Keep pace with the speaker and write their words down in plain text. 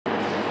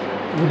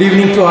Good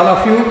evening to all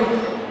of you.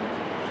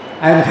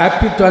 I am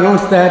happy to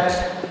announce that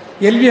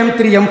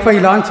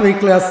LVM3-M5 launch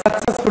vehicle has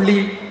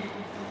successfully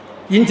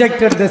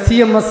injected the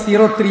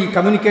CMS-03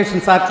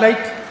 communication satellite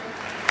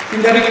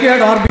in the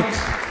required orbit.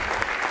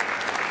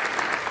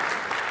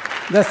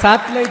 The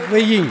satellite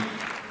weighing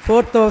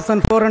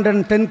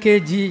 4,410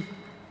 kg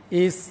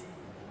is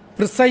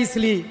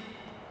precisely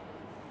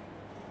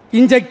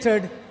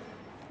injected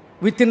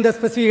within the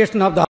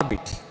specification of the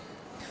orbit.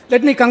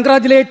 Let me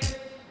congratulate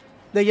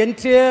the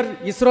entire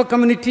ISRO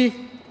community,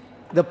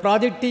 the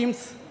project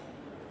teams,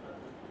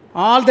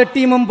 all the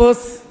team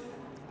members,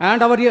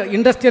 and our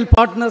industrial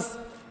partners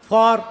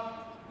for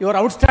your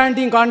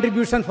outstanding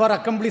contribution for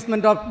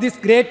accomplishment of this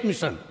great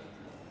mission.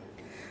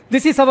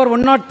 This is our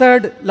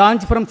 103rd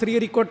launch from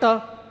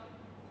Sriharikota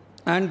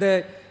and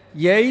the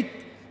 8th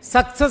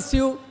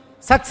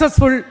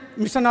successful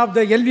mission of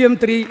the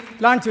LVM3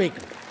 launch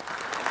vehicle.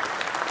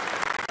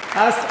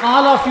 As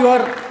all of you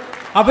are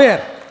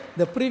aware,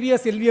 the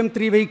previous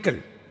LVM3 vehicle,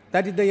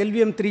 that is the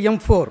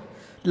LVM3-M4,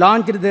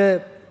 launched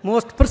the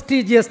most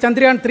prestigious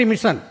Chandrayaan-3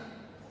 mission.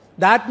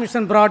 That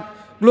mission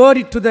brought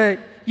glory to the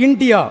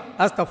India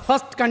as the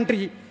first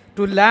country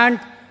to land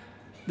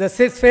the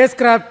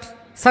spacecraft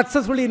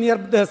successfully near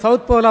the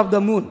south pole of the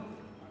moon.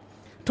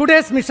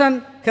 Today's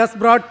mission has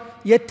brought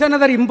yet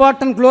another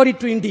important glory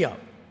to India.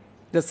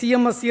 The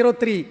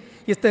CMS-03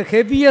 is the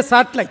heaviest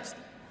satellite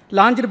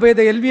launched by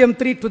the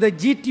LVM3 to the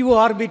GTO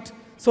orbit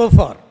so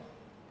far.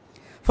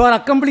 For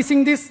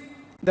accomplishing this,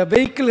 the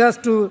vehicle has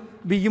to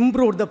be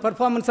improved, the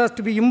performance has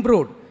to be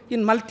improved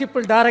in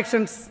multiple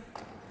directions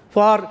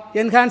for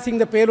enhancing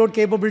the payload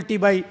capability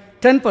by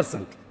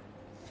 10%.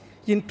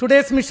 In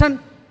today's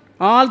mission,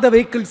 all the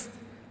vehicles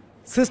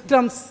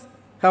systems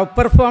have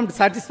performed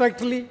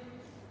satisfactorily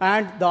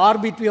and the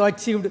orbit we have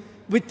achieved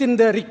within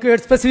the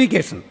required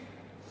specification.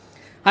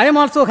 I am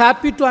also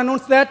happy to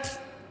announce that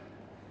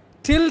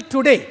till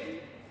today,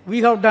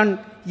 we have done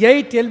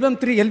 8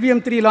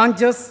 LVM3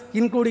 launches,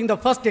 including the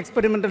first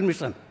experimental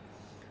mission.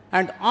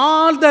 And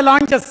all the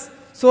launches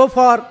so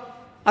far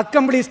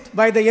accomplished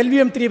by the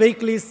LVM3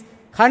 vehicle is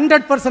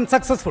 100%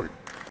 successful.